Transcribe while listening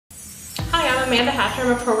Amanda Hatcher.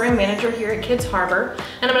 I'm a program manager here at Kids Harbor,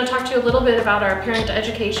 and I'm going to talk to you a little bit about our parent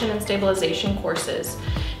education and stabilization courses.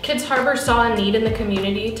 Kids Harbor saw a need in the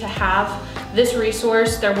community to have this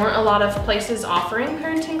resource. There weren't a lot of places offering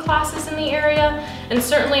parenting classes in the area, and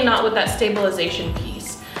certainly not with that stabilization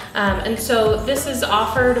piece. And so this is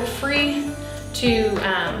offered free to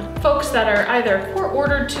folks that are either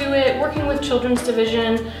court-ordered to it, working with Children's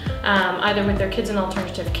Division, either with their kids in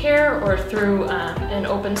alternative care or through an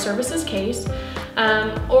open services case,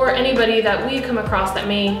 or anybody that we come across that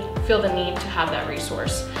may feel the need to have that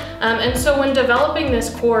resource. And so when developing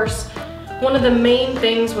this course, one of the main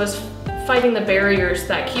things was fighting the barriers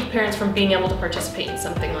that keep parents from being able to participate in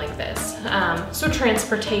something like this. So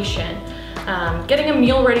transportation, getting a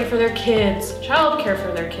meal ready for their kids, childcare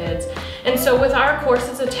for their kids. And so with our course,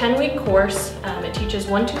 it's a 10-week course. It teaches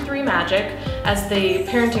 1, 2, 3 Magic as the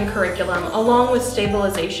parenting curriculum, along with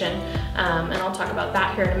stabilization, and I'll talk about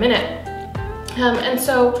that here in a minute. And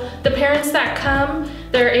so the parents that come,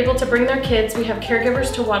 they're able to bring their kids. We have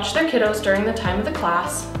caregivers to watch their kiddos during the time of the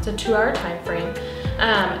class. It's a 2-hour time frame.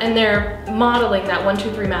 And they're modeling that 1,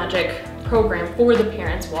 2, 3 Magic program for the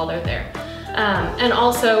parents while they're there. And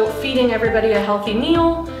also feeding everybody a healthy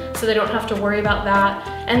meal so they don't have to worry about that.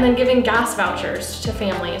 And then giving gas vouchers to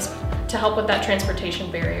families to help with that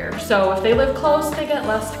transportation barrier. So if they live close, they get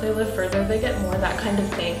less. If they live further, they get more, that kind of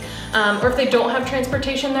thing. Or if they don't have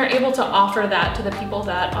transportation, they're able to offer that to the people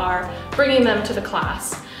that are bringing them to the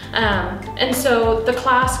class. And so the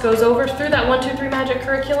class goes over through that 1, 2, 3 Magic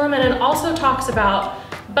curriculum, and it also talks about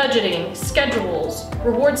budgeting, schedules,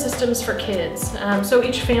 reward systems for kids. So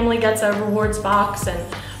each family gets a rewards box and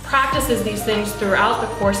practices these things throughout the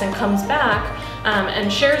course and comes back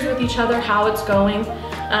and shares with each other how it's going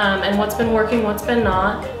and what's been working, what's been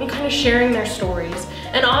not, and kind of sharing their stories.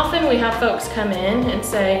 And often we have folks come in and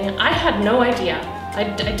say, I had no idea. I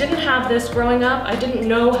didn't have this growing up. I didn't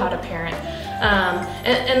know how to parent.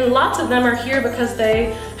 And lots of them are here because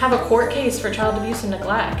they have a court case for child abuse and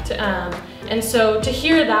neglect. And so to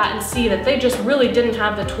hear that and see that they just really didn't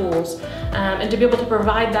have the tools and to be able to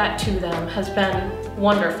provide that to them has been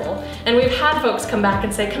wonderful. And we've had folks come back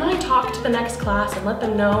and say, can I talk to the next class and let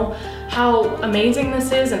them know how amazing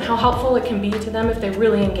this is and how helpful it can be to them if they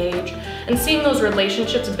really engage. And seeing those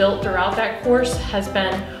relationships built throughout that course has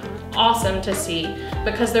been awesome to see,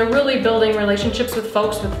 because they're really building relationships with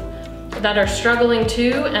folks that are struggling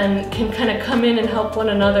too, and can kind of come in and help one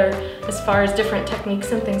another as far as different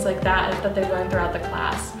techniques and things like that they've learned throughout the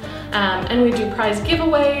class. And we do prize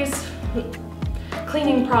giveaways,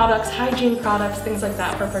 cleaning products, hygiene products, things like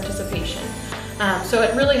that for participation. So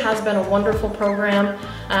it really has been a wonderful program,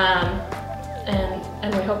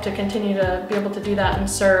 and we hope to continue to be able to do that and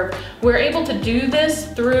serve. We're able to do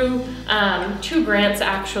this through 2 grants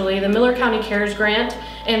actually, the Miller County Cares Grant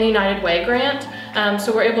and the United Way Grant.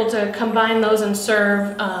 So we're able to combine those and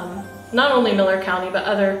serve not only Miller County, but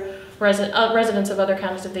other residents of other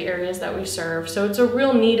counties of the areas that we serve. So it's a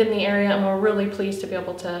real need in the area, and we're really pleased to be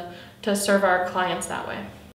able to serve our clients that way.